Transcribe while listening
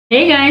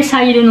Hey guys,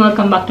 how you doing?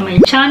 Welcome back to my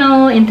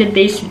channel. In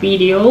today's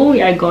video,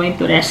 we are going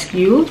to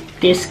rescue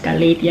this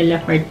Calathea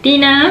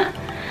Leopardina.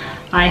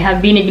 I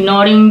have been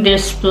ignoring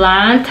this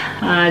plant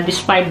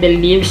despite the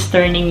leaves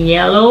turning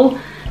yellow.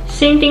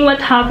 Same thing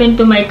what happened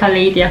to my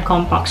Calathea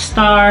compact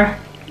star.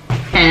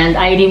 And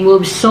I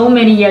removed so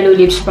many yellow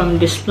leaves from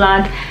this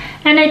plant.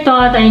 And I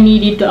thought I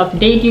needed to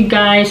update you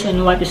guys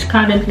on what is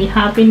currently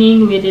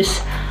happening with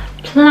this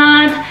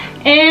plant.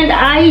 And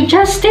I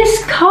just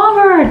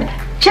discovered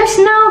just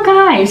now,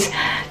 guys,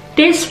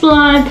 this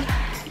plant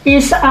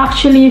is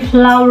actually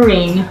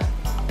flowering.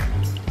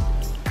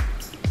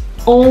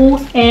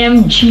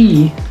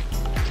 OMG,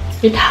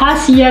 it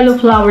has yellow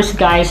flowers,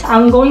 guys.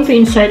 I'm going to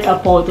insert a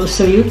photo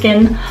so you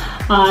can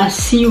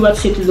see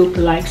what it looks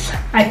like.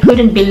 I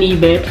couldn't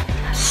believe it.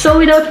 So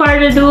without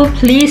further ado,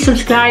 please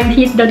subscribe,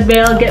 hit that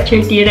bell, get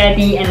your tea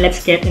ready, and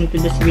let's get into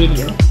this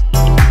video.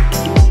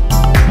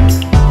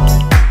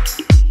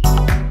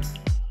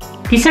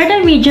 These are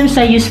the mediums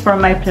I use for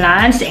my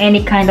plants.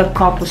 Any kind of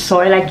compost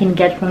soil I can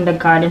get from the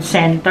garden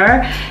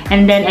center.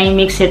 And then I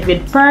mix it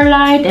with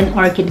perlite and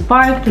orchid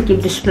bark to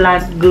give this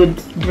plant good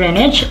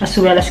drainage as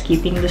well as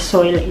keeping the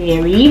soil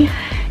airy.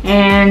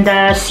 And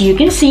as you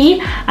can see,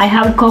 I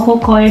have Coco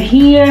Coir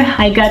here.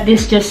 I got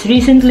this just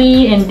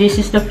recently and this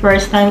is the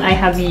first time I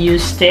have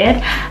used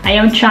it. I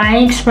am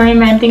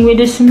experimenting with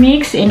this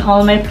mix in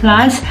all my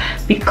plants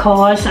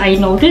because I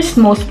noticed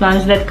most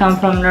plants that come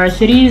from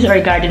nurseries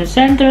or garden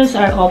centers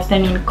are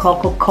often in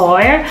Coco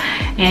Coir,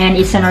 and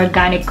it's an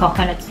organic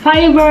coconut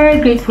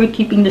fiber, great for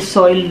keeping the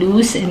soil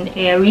loose and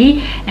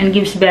airy and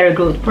gives better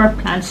growth for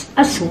plants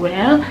as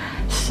well.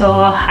 So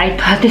I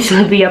thought this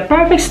would be a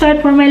perfect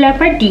start for my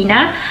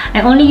Leopardina.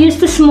 I only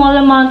used a small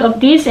amount of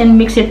this and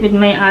mix it with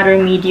my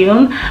other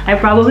medium. I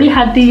probably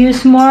had to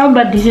use more,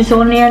 but this is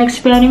only an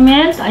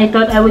experiment. I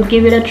thought I would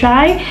give it a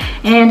try,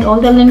 and all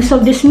the links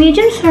of these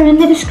mediums are in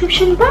the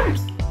description bar.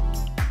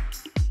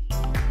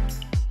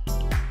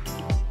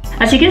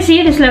 As you can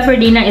see, this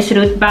Leopardina is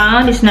root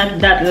bound. It's not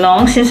that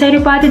long since I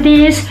repotted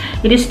this.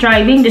 It is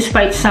thriving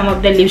despite some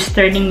of the leaves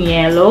turning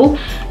yellow.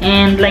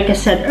 And like I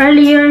said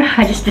earlier,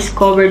 I just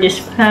discovered this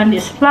plant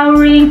is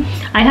flowering.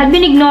 I had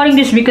been ignoring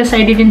this because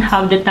I didn't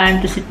have the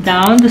time to sit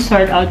down to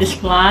sort out this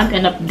plant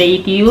and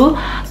update you.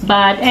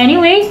 But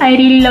anyway, I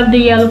really love the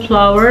yellow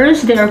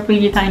flowers. They are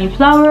pretty tiny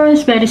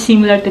flowers, very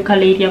similar to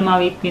Calathea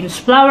Maui Queen's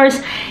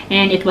flowers.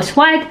 And it was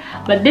white,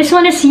 but this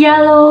one is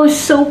yellow.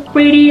 So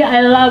pretty. I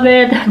love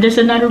it. There's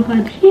another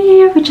one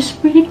here, which is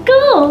pretty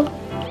cool.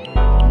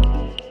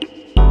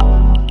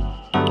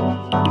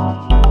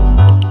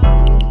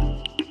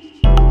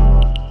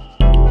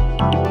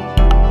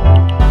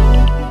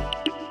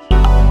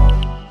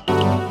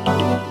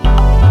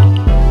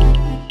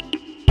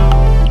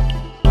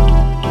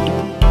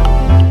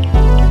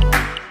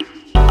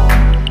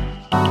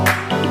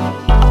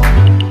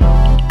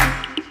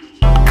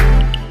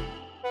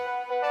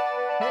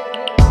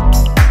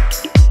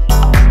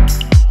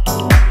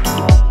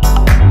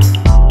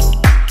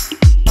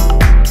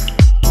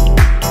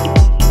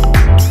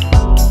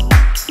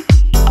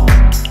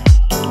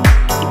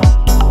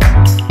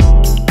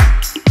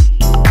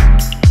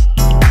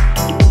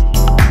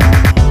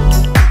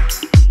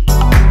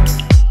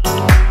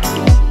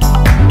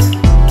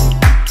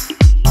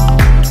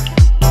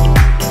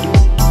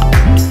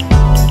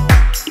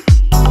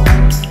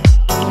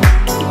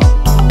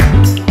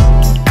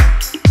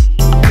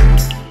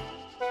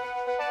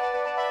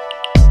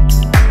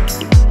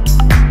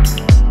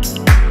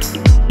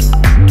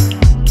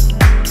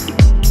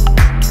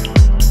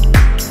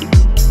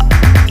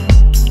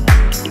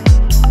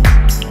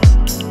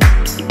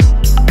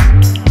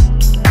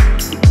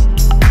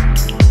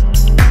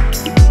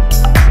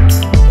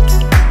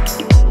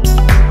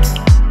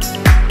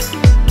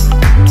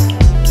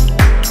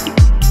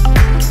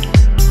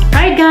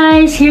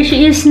 Here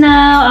she is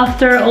now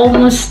after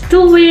almost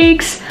 2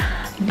 weeks.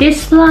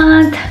 This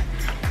plant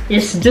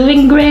is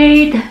doing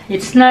great.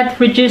 It's not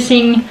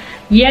producing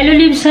yellow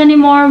leaves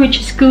anymore, which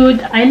is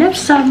good. I left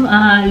some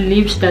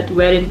leaves that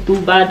weren't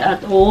too bad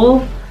at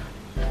all,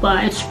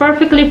 but it's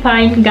perfectly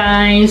fine,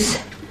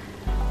 guys.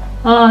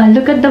 Oh,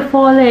 look at the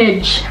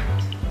foliage.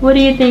 What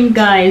do you think,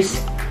 guys?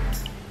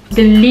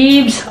 The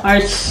leaves are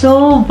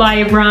so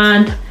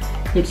vibrant.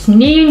 It's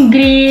neon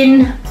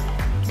green.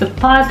 The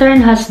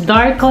pattern has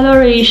dark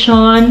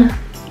coloration.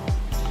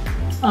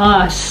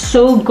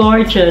 So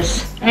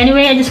gorgeous.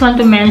 Anyway, I just want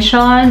to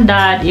mention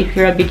that if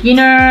you're a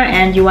beginner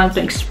and you want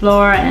to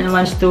explore and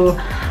wants to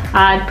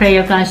add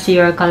prayer plants to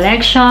your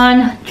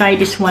collection, try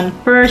this one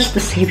first to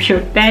save your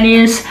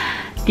pennies.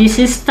 This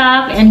is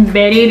tough and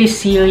very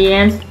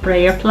resilient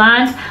prayer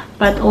plant,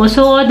 but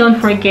also don't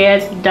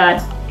forget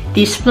that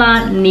this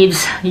plant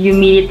needs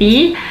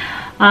humidity.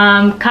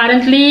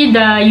 Currently,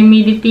 the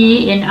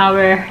humidity in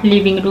our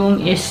living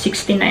room is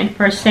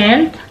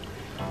 69%,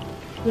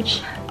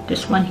 which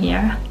this one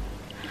here.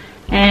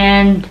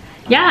 And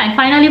yeah, I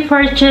finally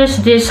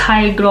purchased this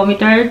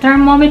Hygrometer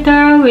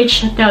Thermometer,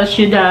 which tells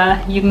you the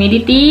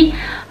humidity.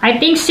 I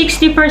think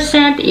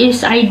 60%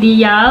 is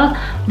ideal,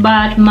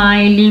 but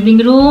my living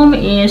room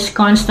is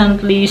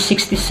constantly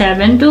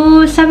 67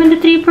 to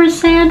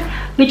 73%,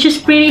 which is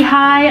pretty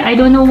high. I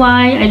don't know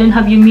why. I don't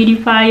have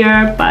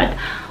humidifier, but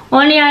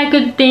only I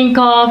could think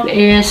of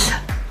is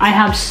I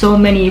have so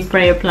many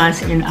prayer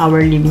plants in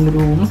our living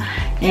room,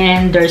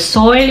 and their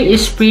soil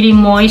is pretty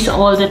moist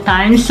all the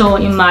time. So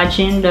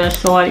imagine the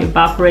soil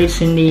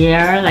evaporates in the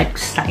air like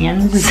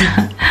science.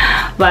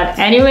 But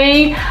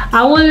anyway,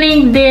 I will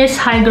link this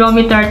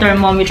hygrometer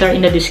thermometer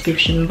in the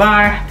description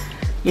bar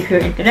if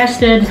you're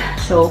interested,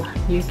 so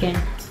you can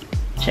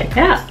check it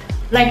out.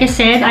 Like I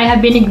said, I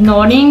have been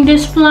ignoring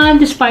this plant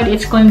despite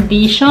its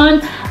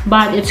condition,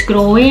 but it's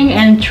growing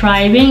and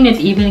thriving.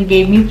 It even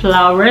gave me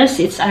flowers.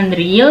 It's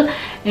unreal.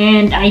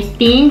 And I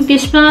think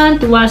this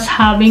plant was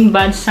having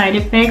bad side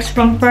effects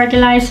from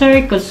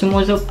fertilizer, because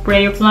most of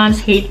prayer plants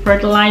hate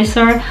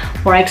fertilizer.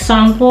 For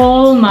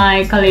example,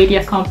 my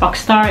Calathea compact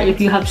star,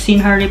 if you have seen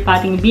her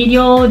repotting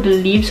video,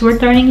 the leaves were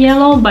turning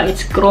yellow, but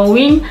it's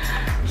growing.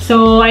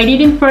 So I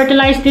didn't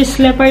fertilize this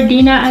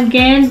Leopardina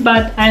again,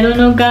 but I don't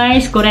know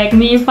guys, correct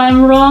me if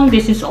I'm wrong,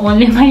 this is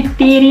only my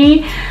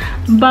theory.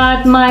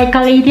 But my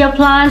Calathea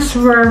plants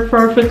were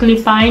perfectly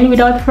fine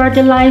without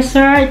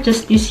fertilizer.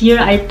 Just this year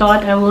I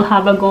thought I will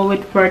have a go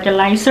with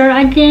fertilizer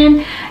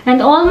again.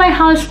 And all my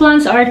house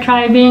plants are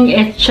thriving,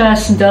 it's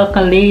just the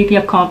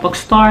Calathea compact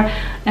star.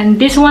 And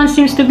this one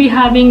seems to be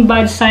having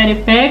bad side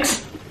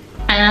effects,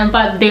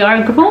 but they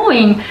are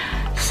growing.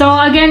 So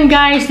again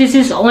guys, this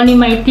is only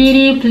my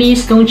theory.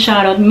 Please don't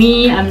shout at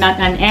me. I'm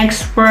not an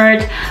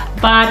expert,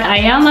 but I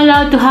am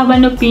allowed to have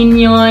an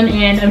opinion,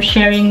 and I'm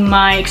sharing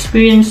my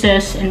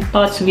experiences and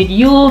thoughts with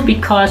you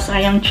because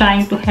I am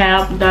trying to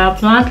help the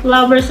plant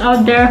lovers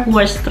out there who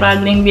are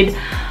struggling with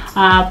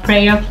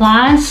prayer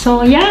plants.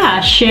 So yeah,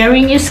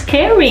 sharing is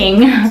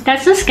caring.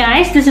 That's it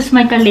guys, this is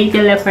my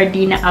Calathea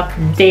Leopardina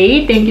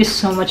update. Thank you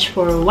so much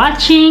for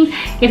watching.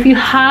 If you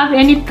have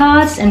any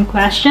thoughts and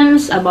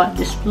questions about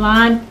this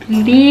plant,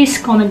 please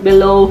comment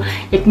below.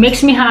 It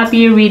makes me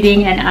happy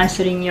reading and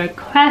answering your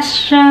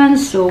questions,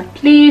 so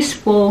please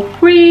feel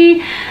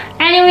free.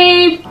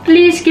 Anyway,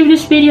 please give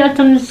this video a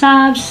thumbs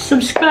up,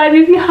 subscribe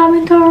if you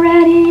haven't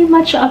already,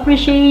 much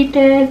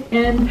appreciated,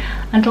 and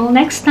until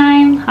next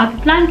time,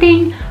 happy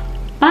planting.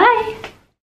 Bye!